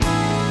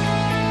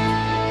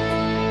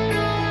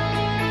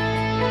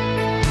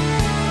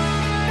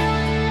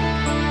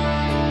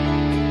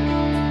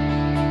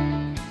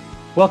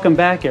Welcome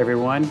back,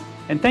 everyone,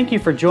 and thank you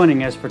for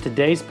joining us for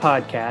today's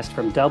podcast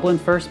from Dublin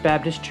First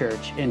Baptist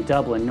Church in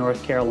Dublin,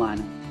 North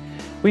Carolina.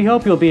 We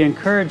hope you'll be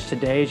encouraged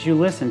today as you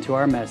listen to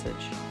our message.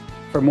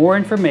 For more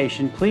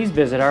information, please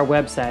visit our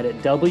website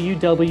at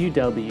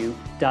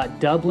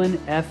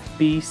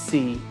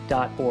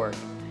www.dublinfbc.org.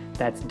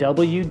 That's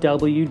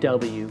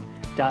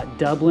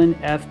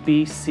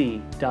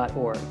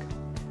www.dublinfbc.org.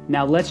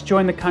 Now let's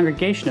join the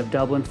congregation of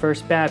Dublin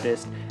First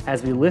Baptist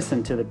as we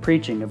listen to the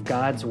preaching of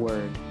God's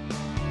Word.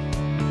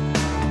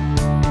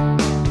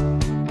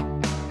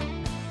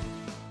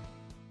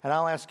 And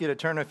I'll ask you to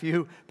turn a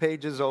few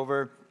pages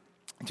over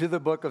to the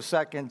book of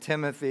 2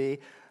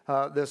 Timothy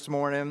this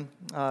morning.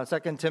 2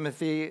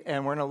 Timothy,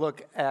 and we're going to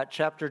look at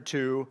chapter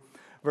 2,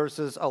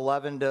 verses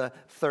 11 to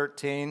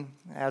 13.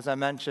 As I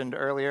mentioned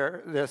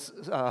earlier, this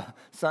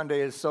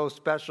Sunday is so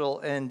special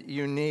and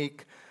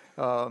unique,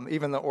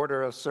 even the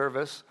order of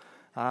service.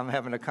 I'm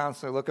having to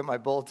constantly look at my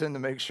bulletin to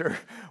make sure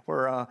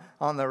we're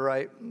on the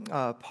right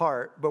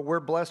part. But we're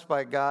blessed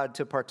by God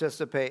to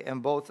participate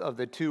in both of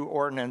the two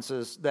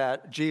ordinances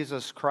that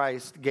Jesus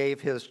Christ gave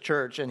his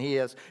church, and he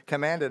has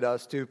commanded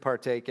us to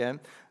partake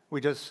in.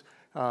 We just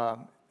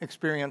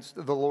experienced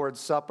the Lord's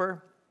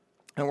Supper,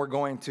 and we're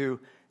going to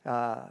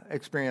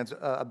experience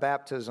a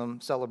baptism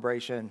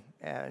celebration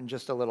in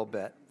just a little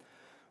bit.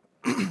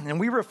 And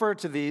we refer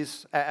to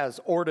these as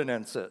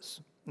ordinances.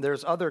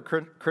 There's other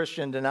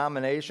Christian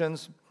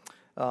denominations.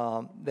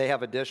 They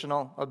have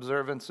additional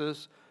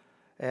observances,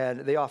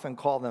 and they often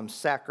call them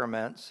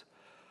sacraments.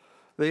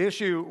 The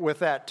issue with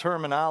that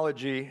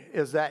terminology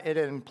is that it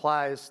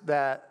implies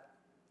that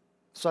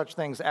such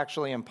things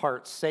actually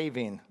impart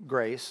saving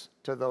grace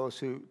to those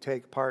who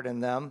take part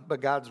in them.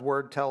 But God's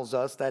Word tells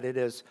us that it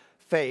is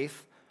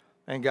faith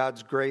and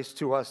God's grace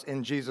to us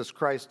in Jesus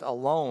Christ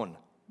alone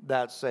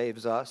that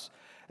saves us.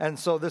 And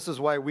so this is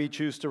why we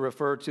choose to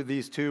refer to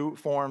these two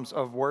forms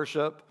of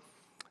worship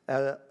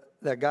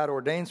that God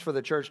ordains for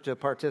the church to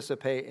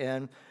participate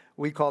in.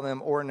 We call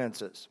them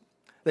ordinances.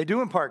 They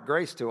do impart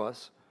grace to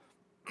us,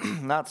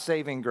 not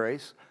saving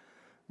grace,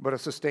 but a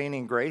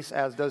sustaining grace,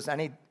 as does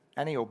any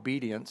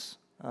obedience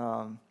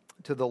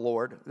to the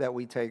Lord that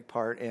we take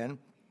part in.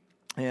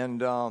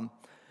 And on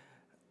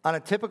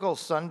a typical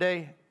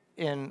Sunday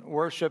in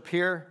worship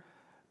here,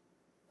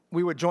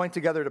 we would join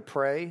together to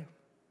pray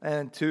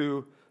and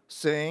to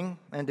sing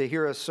and to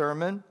hear a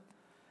sermon.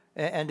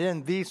 And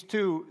in these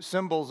two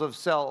symbols of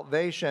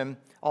salvation,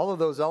 all of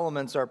those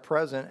elements are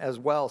present as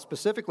well,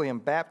 specifically in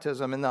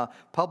baptism, in the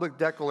public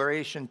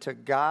declaration to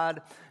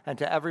God and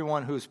to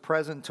everyone who's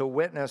present to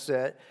witness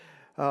it.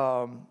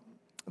 The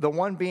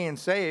one being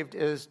saved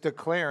is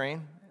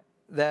declaring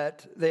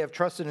that they have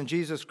trusted in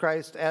Jesus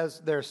Christ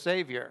as their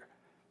Savior.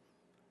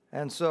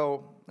 And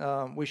so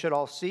we should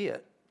all see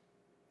it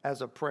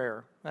as a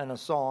prayer and a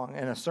song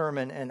and a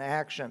sermon in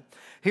action.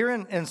 Here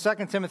in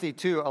 2 Timothy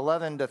 2,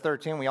 11 to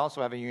 13, we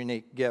also have a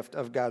unique gift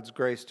of God's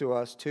grace to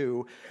us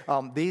too.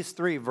 These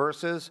three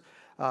verses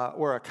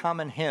were a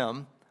common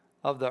hymn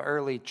of the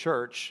early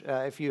church.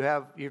 If you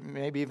have,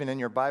 maybe even in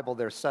your Bible,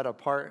 they're set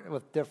apart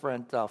with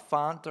different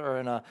font or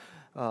in a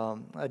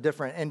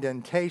different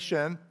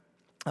indentation.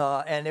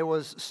 And it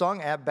was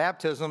sung at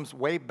baptisms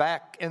way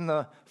back in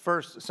the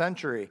first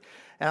century.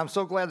 And I'm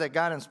so glad that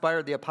God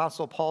inspired the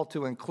Apostle Paul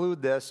to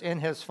include this in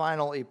his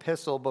final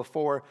epistle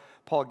before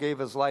Paul gave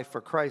his life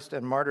for Christ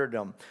and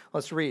martyrdom.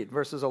 Let's read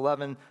verses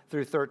 11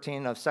 through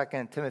 13 of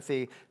 2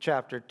 Timothy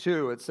chapter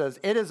 2. It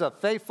says, "It is a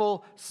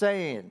faithful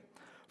saying,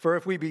 for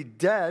if we be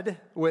dead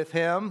with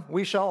him,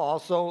 we shall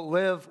also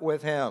live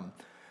with him.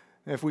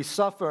 If we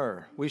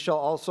suffer, we shall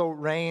also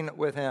reign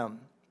with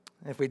him.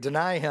 If we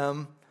deny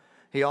him,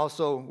 he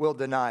also will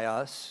deny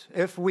us.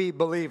 If we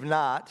believe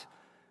not,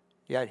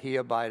 yet he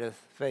abideth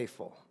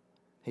faithful.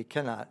 He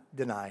cannot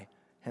deny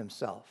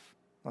himself."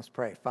 Let's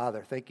pray.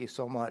 Father, thank you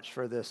so much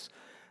for this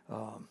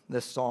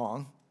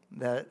song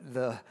that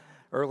the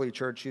early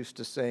church used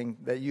to sing,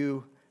 that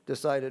you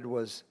decided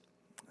was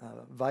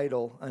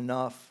vital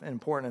enough,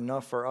 important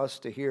enough for us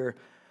to hear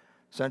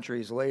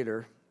centuries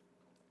later,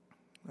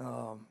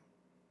 to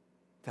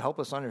help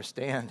us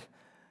understand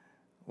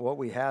what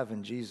we have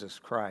in Jesus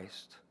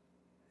Christ.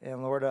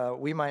 And Lord,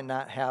 we might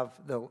not have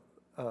the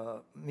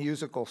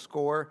musical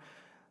score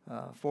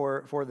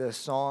for this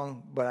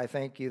song, but I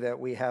thank you that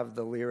we have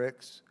the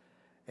lyrics,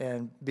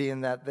 and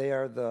being that they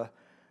are the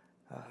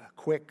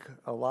quick,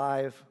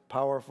 alive,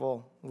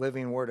 powerful,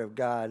 living Word of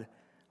God,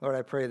 Lord,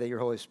 I pray that your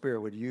Holy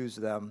Spirit would use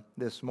them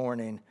this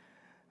morning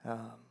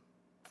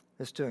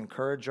just to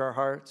encourage our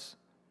hearts.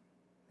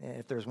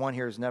 If there's one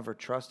here who's never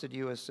trusted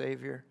you as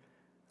Savior,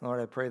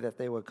 Lord, I pray that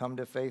they would come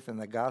to faith in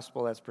the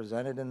gospel that's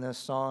presented in this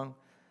song.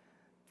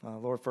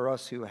 Lord, for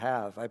us who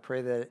have, I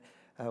pray that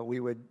we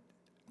would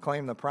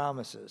claim the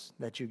promises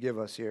that you give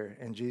us here.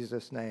 In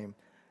Jesus' name,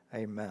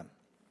 amen.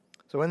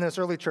 So in this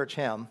early church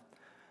hymn,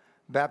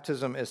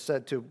 baptism is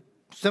said to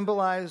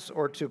symbolize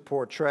or to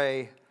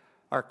portray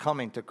our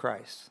coming to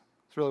Christ.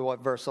 It's really what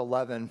verse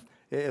 11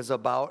 is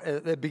about.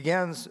 It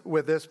begins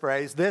with this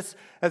phrase, "This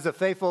as a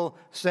faithful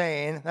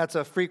saying." That's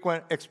a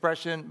frequent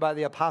expression by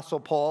the Apostle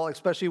Paul,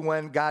 especially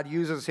when God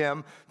uses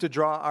him to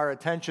draw our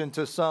attention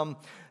to some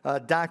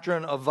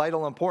doctrine of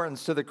vital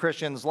importance to the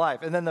Christian's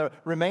life. And then the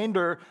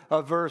remainder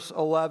of verse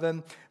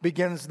 11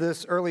 begins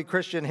this early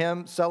Christian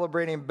hymn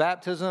celebrating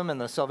baptism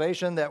and the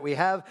salvation that we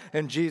have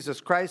in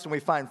Jesus Christ. And we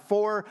find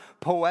 4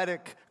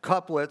 poetic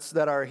couplets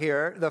that are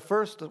here. The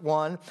first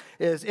one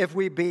is, "If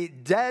we be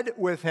dead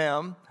with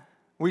him,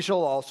 we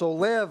shall also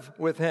live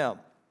with him."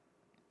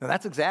 And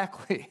that's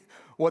exactly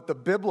what the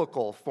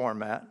biblical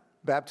format,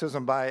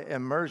 baptism by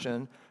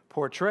immersion,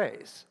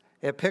 portrays.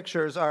 It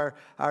pictures our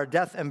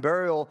death and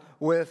burial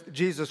with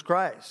Jesus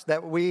Christ,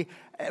 that we,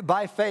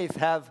 by faith,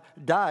 have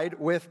died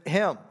with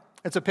him.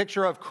 It's a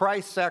picture of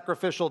Christ's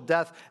sacrificial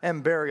death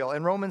and burial.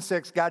 In Romans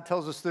 6, God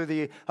tells us through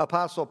the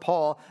Apostle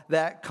Paul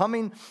that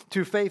coming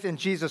to faith in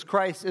Jesus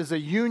Christ is a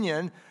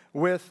union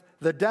with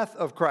the death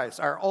of Christ.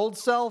 Our old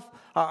self,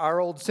 our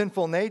old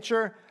sinful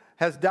nature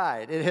has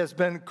died. It has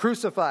been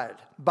crucified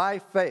by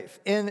faith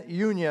in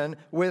union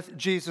with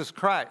Jesus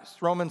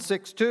Christ. Romans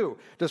 6:2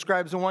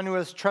 describes the one who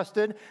has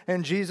trusted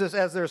in Jesus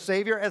as their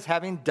Savior as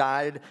having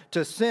died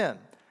to sin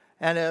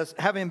and as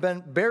having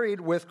been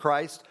buried with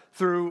Christ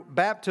through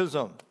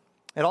baptism.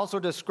 It also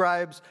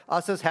describes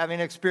us as having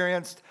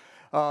experienced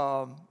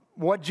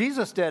what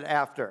Jesus did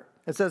after.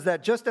 It says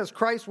that just as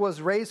Christ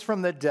was raised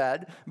from the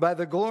dead by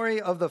the glory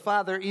of the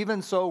Father,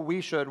 even so we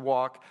should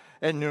walk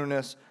in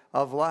newness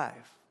of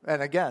life.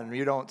 And again,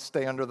 you don't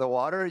stay under the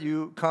water,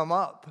 you come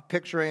up,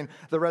 picturing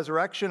the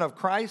resurrection of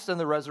Christ and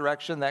the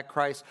resurrection that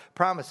Christ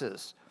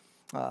promises.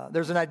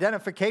 There's an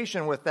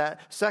identification with that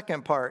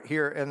second part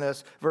here in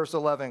this verse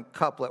 11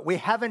 couplet. We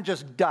haven't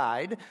just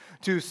died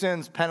to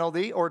sin's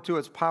penalty or to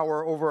its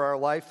power over our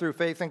life through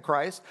faith in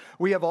Christ.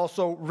 We have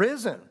also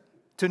risen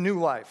to new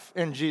life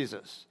in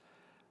Jesus.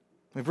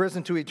 We've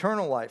risen to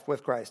eternal life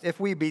with Christ. If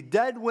we be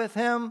dead with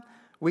him,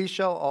 we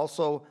shall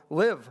also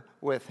live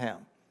with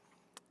him.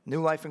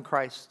 New life in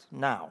Christ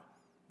now.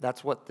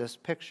 That's what this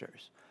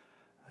pictures.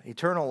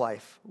 Eternal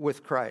life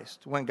with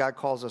Christ when God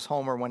calls us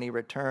home or when he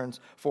returns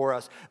for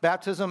us.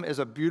 Baptism is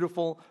a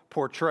beautiful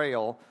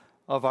portrayal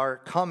of our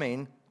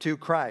coming to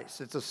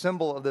Christ. It's a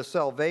symbol of the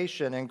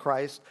salvation in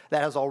Christ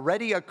that has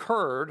already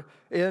occurred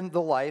in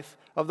the life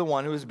of the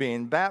one who is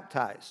being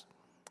baptized.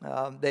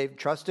 They've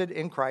trusted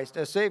in Christ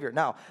as Savior.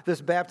 Now,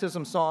 this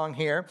baptism song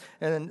here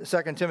in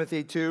 2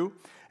 Timothy 2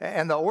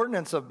 and the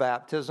ordinance of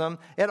baptism,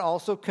 it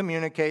also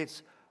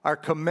communicates our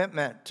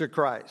commitment to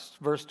Christ.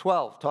 Verse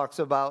 12 talks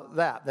about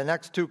that. The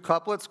next 2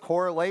 couplets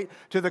correlate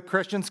to the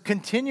Christians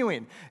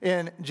continuing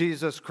in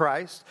Jesus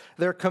Christ,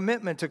 their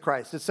commitment to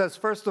Christ. It says,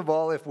 first of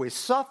all, if we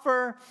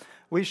suffer,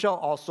 we shall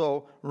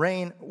also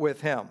reign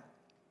with him.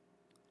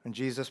 And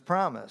Jesus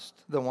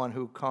promised the one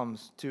who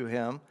comes to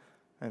him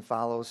and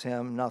follows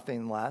him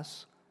nothing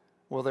less.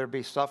 Will there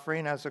be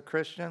suffering as a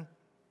Christian?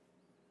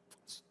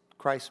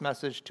 Christ's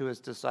message to his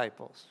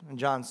disciples. In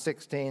John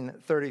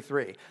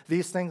 16:33,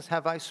 "These things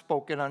have I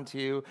spoken unto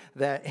you,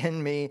 that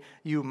in me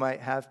you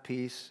might have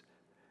peace.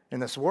 In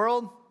this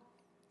world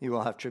you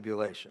will have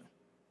tribulation.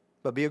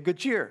 But be of good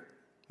cheer,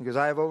 because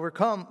I have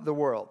overcome the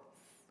world."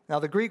 Now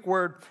the Greek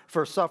word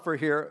for suffer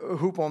here,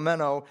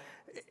 hupomeno,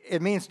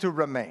 it means to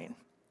remain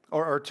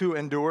or to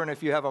endure. And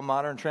if you have a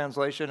modern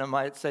translation, it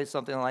might say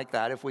something like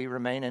that. If we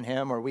remain in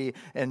him or we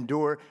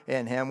endure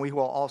in him, we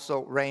will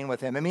also reign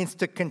with him. It means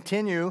to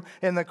continue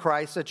in the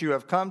Christ that you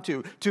have come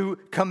to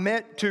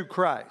commit to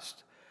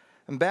Christ.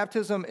 And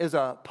baptism is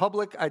a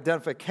public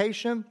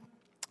identification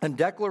and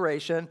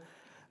declaration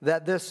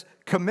that this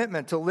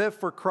commitment to live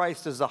for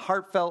Christ is the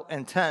heartfelt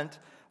intent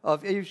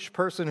of each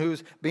person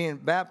who's being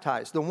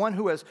baptized. The one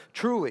who has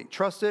truly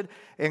trusted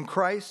in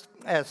Christ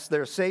as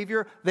their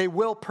Savior, they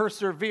will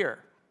persevere.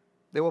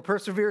 They will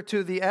persevere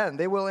to the end.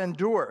 They will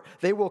endure.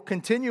 They will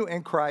continue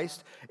in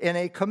Christ in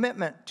a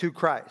commitment to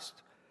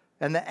Christ.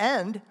 And the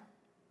end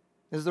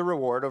is the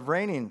reward of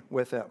reigning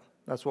with him.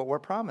 That's what we're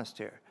promised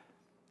here.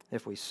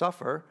 If we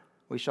suffer,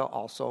 we shall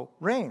also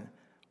reign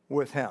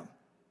with him.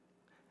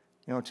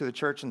 You know, to the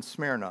church in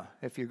Smyrna,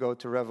 if you go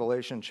to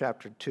Revelation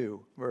chapter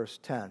 2, verse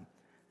 10,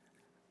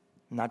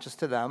 not just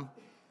to them,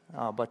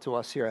 but to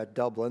us here at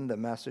Dublin, the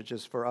message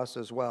is for us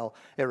as well.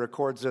 It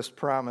records this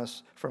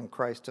promise from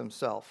Christ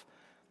himself.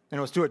 And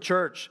it was to a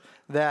church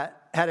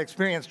that had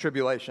experienced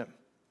tribulation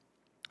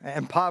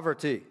and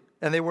poverty,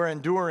 and they were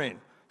enduring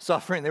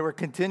suffering. They were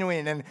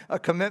continuing in a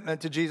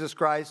commitment to Jesus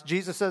Christ.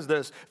 Jesus says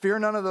this, "Fear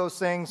none of those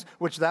things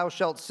which thou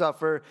shalt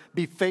suffer.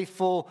 Be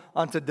faithful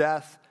unto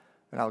death,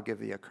 and I'll give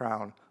thee a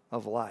crown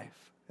of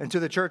life." And to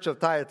the church of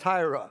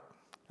Thyatira,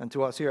 and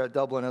to us here at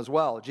Dublin as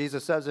well,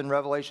 Jesus says in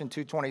Revelation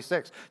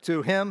 2:26,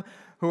 "To him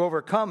who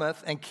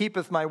overcometh and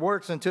keepeth my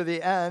works unto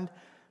the end,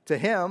 to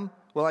him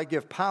will I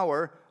give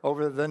power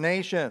over the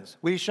nations.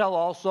 We shall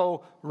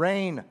also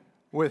reign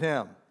with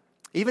him."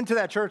 Even to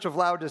that church of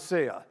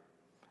Laodicea,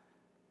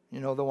 you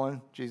know, the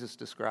one Jesus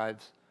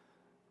describes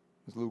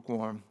as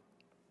lukewarm,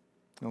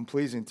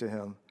 unpleasing to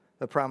him.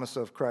 The promise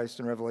of Christ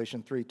in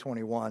Revelation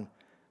 3:21,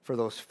 for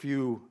those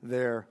few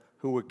there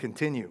who would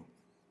continue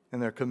in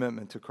their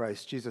commitment to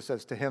Christ. Jesus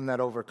says, to him that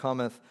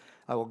overcometh,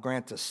 I will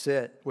grant to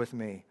sit with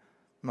me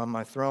on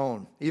my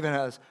throne, even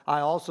as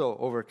I also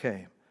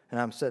overcame, and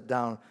I'm set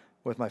down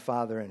with my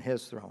Father in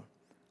his throne.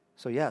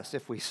 So yes,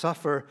 if we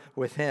suffer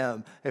with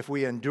him, if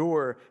we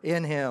endure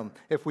in him,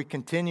 if we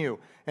continue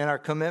in our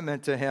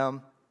commitment to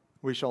him,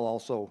 we shall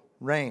also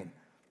reign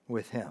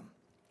with him.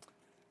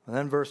 And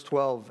then verse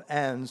 12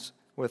 ends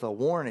with a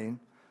warning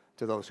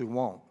to those who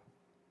won't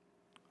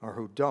or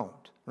who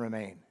don't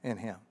remain in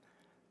him.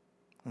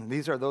 And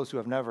these are those who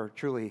have never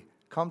truly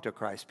come to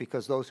Christ,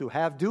 because those who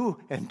have do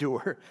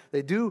endure.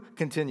 They do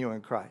continue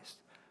in Christ.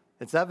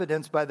 It's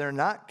evidenced by their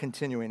not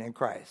continuing in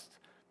Christ.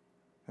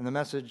 And the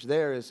message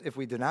there is, if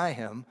we deny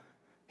him,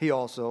 he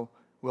also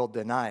will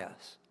deny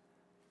us.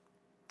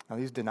 Now,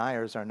 these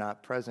deniers are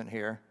not present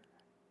here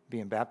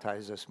being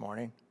baptized this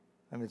morning.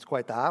 I mean, it's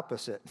quite the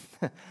opposite.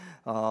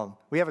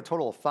 We have a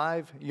total of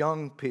 5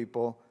 young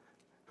people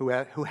who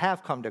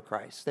have come to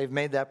Christ. They've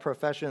made that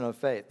profession of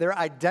faith. They're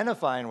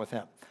identifying with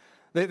him.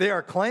 They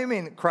are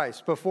claiming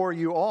Christ before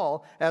you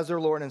all as their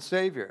Lord and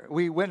Savior.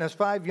 We witnessed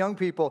 5 young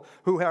people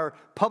who are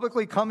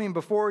publicly coming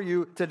before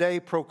you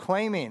today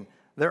proclaiming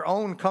their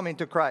own coming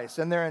to Christ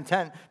and their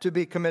intent to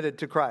be committed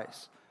to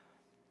Christ.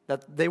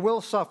 That they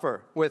will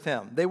suffer with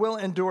him. They will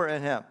endure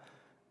in him.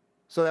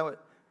 So that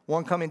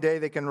one coming day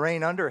they can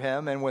reign under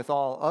him and with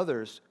all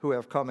others who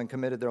have come and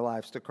committed their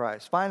lives to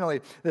Christ. Finally,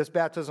 this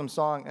baptism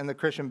song and the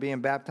Christian being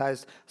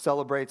baptized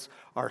celebrates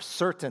our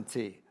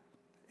certainty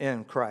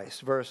in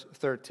Christ. Verse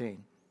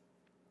 13.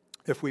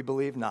 If we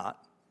believe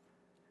not,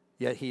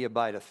 yet he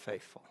abideth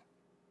faithful.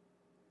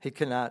 He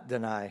cannot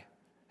deny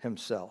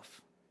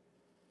himself.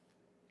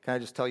 Can I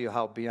just tell you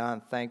how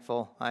beyond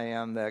thankful I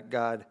am that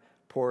God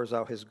pours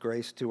out his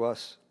grace to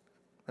us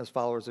as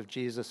followers of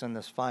Jesus in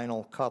this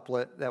final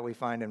couplet that we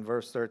find in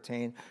verse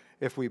 13.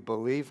 If we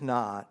believe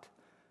not,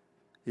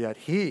 yet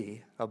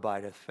he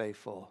abideth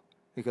faithful,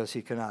 because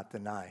he cannot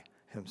deny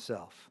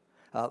himself.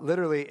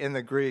 Literally in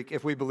the Greek,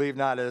 if we believe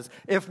not is,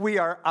 if we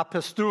are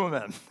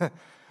apostumen,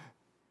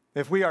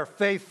 if we are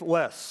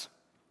faithless.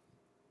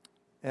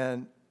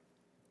 And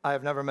I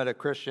have never met a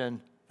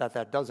Christian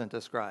that doesn't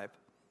describe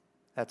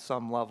at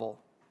some level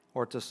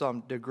or to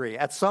some degree.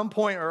 At some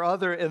point or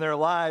other in their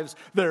lives,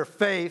 their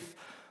faith,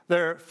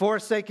 they're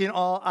forsaking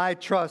all, I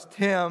trust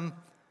him.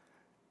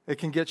 It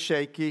can get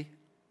shaky.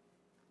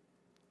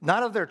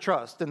 Not of their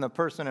trust in the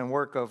person and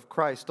work of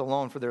Christ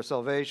alone for their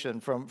salvation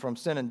from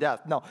sin and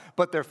death. No,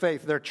 but their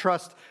faith, their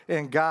trust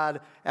in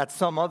God at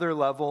some other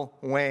level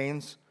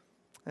wanes.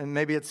 And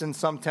maybe it's in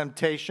some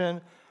temptation,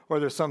 or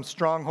there's some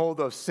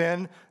stronghold of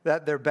sin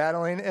that they're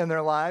battling in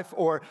their life,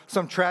 or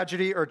some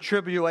tragedy or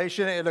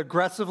tribulation. It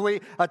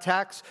aggressively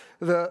attacks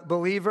the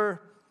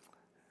believer,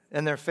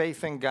 and their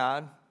faith in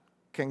God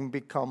can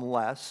become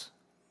less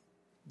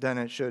than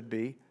it should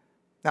be.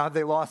 Now, have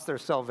they lost their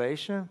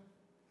salvation?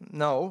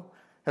 No.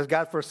 Has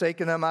God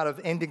forsaken them out of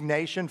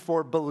indignation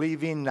for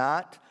believing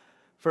not,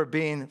 for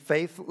being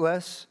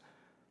faithless?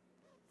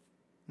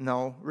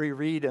 No.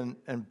 Reread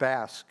and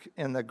bask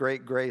in the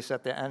great grace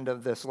at the end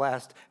of this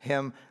last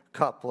hymn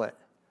couplet.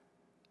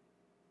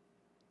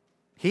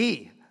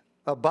 He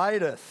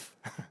abideth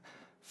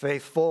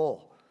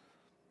faithful.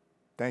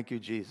 Thank you,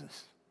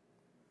 Jesus.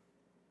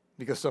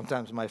 Because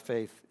sometimes my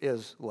faith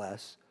is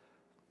less.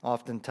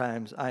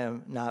 Oftentimes I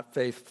am not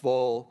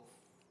faithful,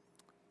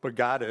 but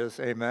God is.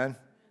 Amen.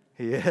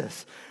 He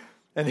is.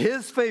 And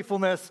his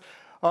faithfulness,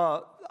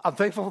 I'm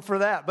thankful for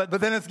that. But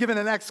then it's given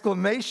an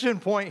exclamation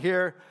point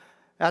here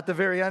at the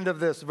very end of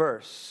this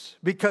verse.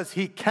 Because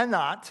he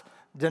cannot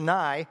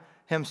deny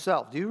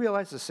himself. Do you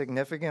realize the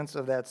significance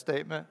of that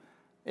statement?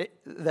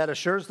 That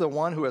assures the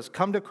one who has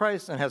come to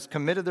Christ and has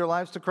committed their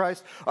lives to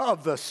Christ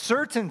of the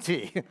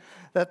certainty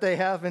that they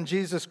have in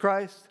Jesus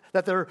Christ,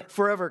 that they're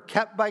forever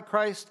kept by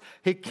Christ.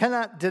 He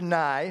cannot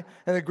deny,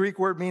 and the Greek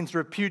word means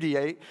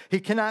repudiate. He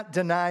cannot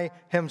deny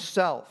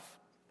himself.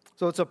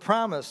 So it's a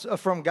promise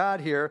from God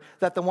here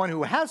that the one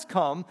who has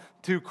come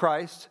to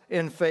Christ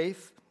in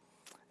faith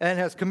and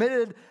has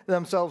committed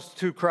themselves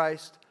to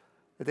Christ,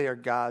 that they are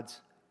God's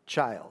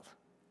child.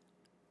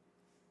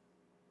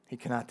 He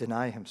cannot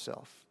deny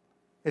himself.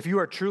 If you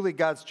are truly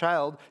God's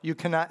child, you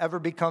cannot ever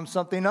become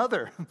something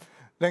other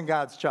than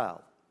God's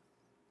child.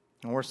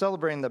 And we're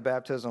celebrating the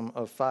baptism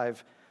of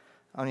 5,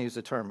 I'm going to use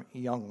the term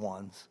young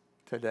ones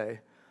today.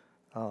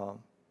 At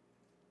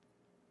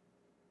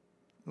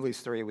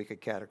least 3 we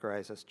could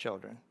categorize as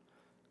children.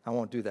 I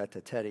won't do that to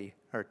Teddy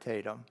or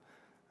Tatum.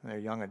 They're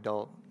young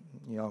adult,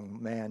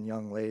 young man,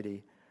 young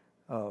lady.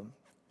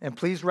 And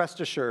please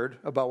rest assured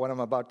about what I'm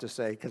about to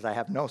say, because I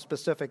have no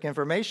specific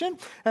information,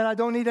 and I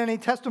don't need any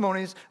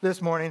testimonies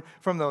this morning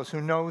from those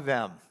who know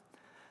them.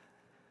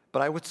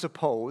 But I would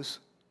suppose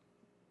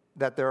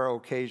that there are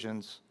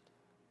occasions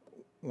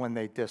when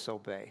they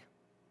disobey,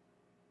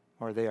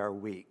 or they are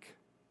weak.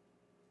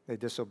 They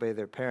disobey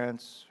their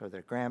parents or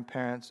their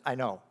grandparents. I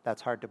know,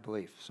 that's hard to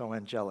believe, so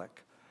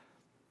angelic.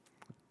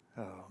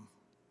 But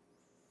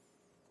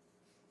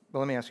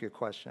let me ask you a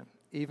question.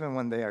 Even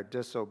when they are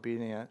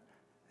disobedient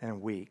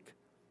and weak,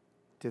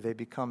 do they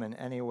become in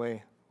any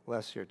way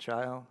less your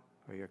child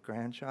or your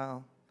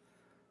grandchild?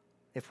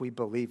 If we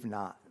believe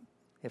not,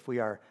 if we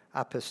are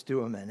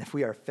apistumen, if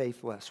we are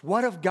faithless,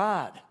 what of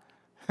God?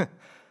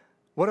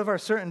 What of our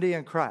certainty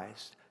in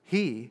Christ?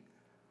 He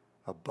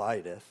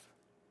abideth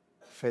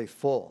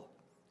faithful,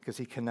 because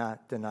he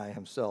cannot deny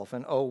himself.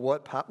 And oh,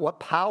 what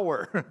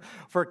power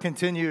for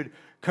continued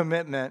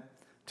commitment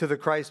to the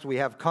Christ we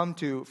have come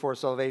to for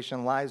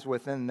salvation lies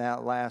within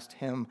that last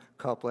hymn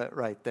couplet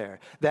right there.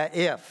 That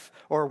if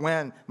or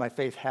when my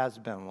faith has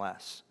been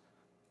less,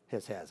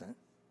 his hasn't.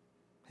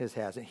 His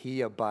hasn't.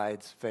 He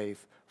abides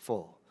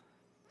faithful.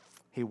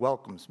 He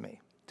welcomes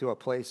me to a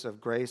place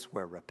of grace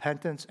where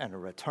repentance and a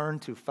return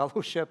to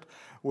fellowship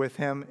with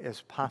him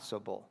is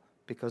possible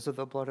because of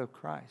the blood of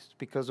Christ,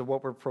 because of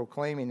what we're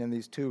proclaiming in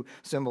these two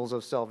symbols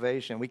of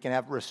salvation. We can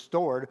have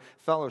restored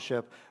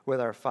fellowship with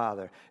our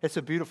Father. It's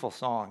a beautiful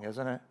song,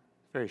 isn't it?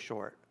 Very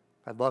short.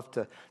 I'd love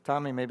to,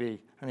 Tommy,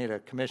 maybe I need to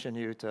commission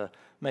you to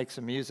make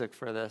some music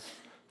for this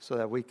so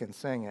that we can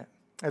sing it.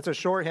 It's a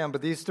short hymn,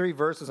 but these 3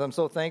 verses, I'm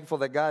so thankful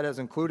that God has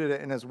included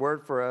it in his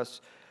word for us.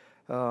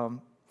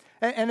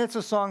 And it's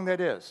a song that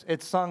is.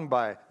 It's sung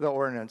by the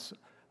ordinance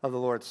of the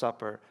Lord's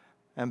Supper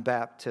and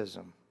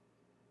baptism.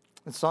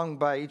 It's sung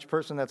by each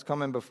person that's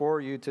coming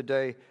before you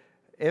today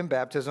in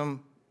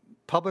baptism,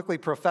 publicly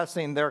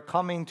professing their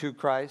coming to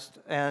Christ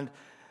and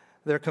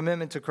their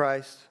commitment to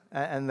Christ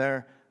and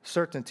their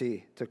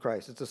certainty to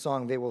Christ. It's a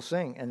song they will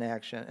sing in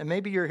action. And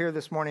maybe you're here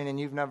this morning and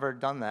you've never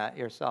done that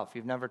yourself.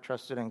 You've never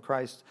trusted in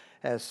Christ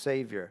as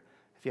Savior.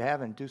 If you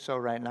haven't, do so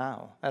right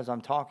now. As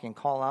I'm talking,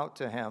 call out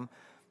to him.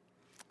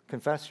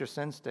 Confess your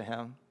sins to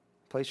him.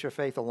 Place your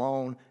faith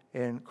alone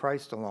in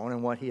Christ alone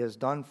and what he has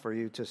done for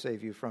you to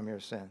save you from your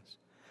sins.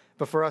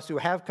 But for us who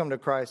have come to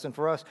Christ and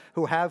for us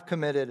who have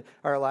committed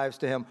our lives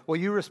to him, will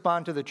you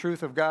respond to the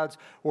truth of God's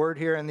word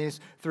here in these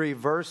 3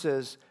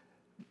 verses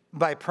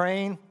by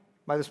praying,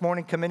 by this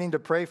morning committing to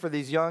pray for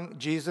these young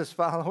Jesus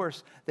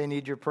followers? They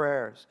need your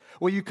prayers.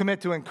 Will you commit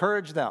to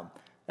encourage them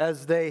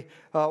as they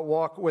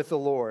walk with the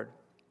Lord?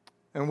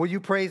 And will you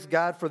praise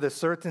God for the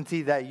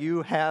certainty that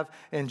you have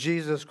in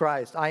Jesus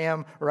Christ? I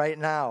am right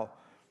now.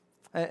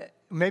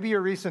 Maybe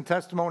your recent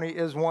testimony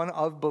is one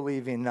of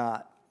believing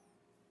not,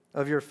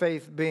 of your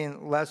faith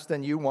being less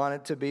than you want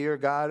it to be or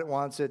God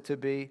wants it to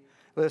be.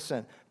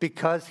 Listen,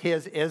 because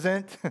his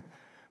isn't,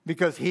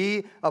 because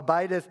he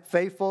abideth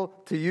faithful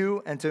to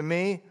you and to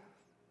me,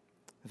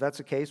 if that's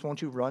the case,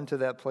 won't you run to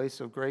that place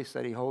of grace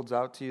that he holds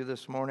out to you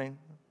this morning?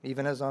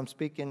 Even as I'm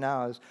speaking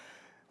now,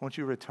 won't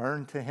you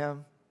return to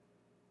him?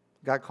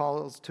 God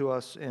calls to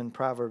us in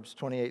Proverbs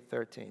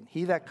 28:13.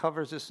 He that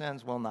covers his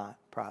sins will not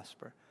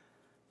prosper,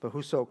 but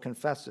whoso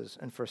confesses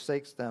and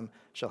forsakes them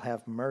shall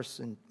have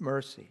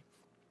mercy.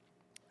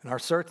 And our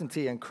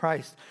certainty in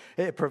Christ,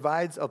 it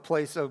provides a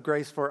place of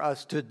grace for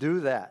us to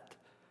do that.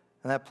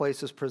 And that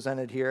place is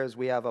presented here as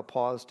we have a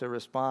pause to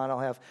respond. I'll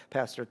have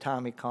Pastor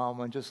Tommy come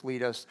and just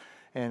lead us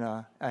in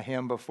a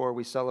hymn before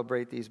we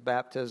celebrate these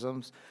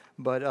baptisms.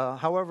 But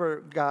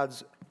however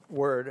God's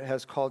word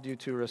has called you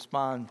to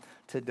respond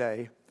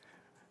today,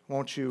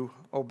 won't you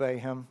obey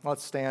him?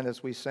 Let's stand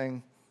as we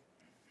sing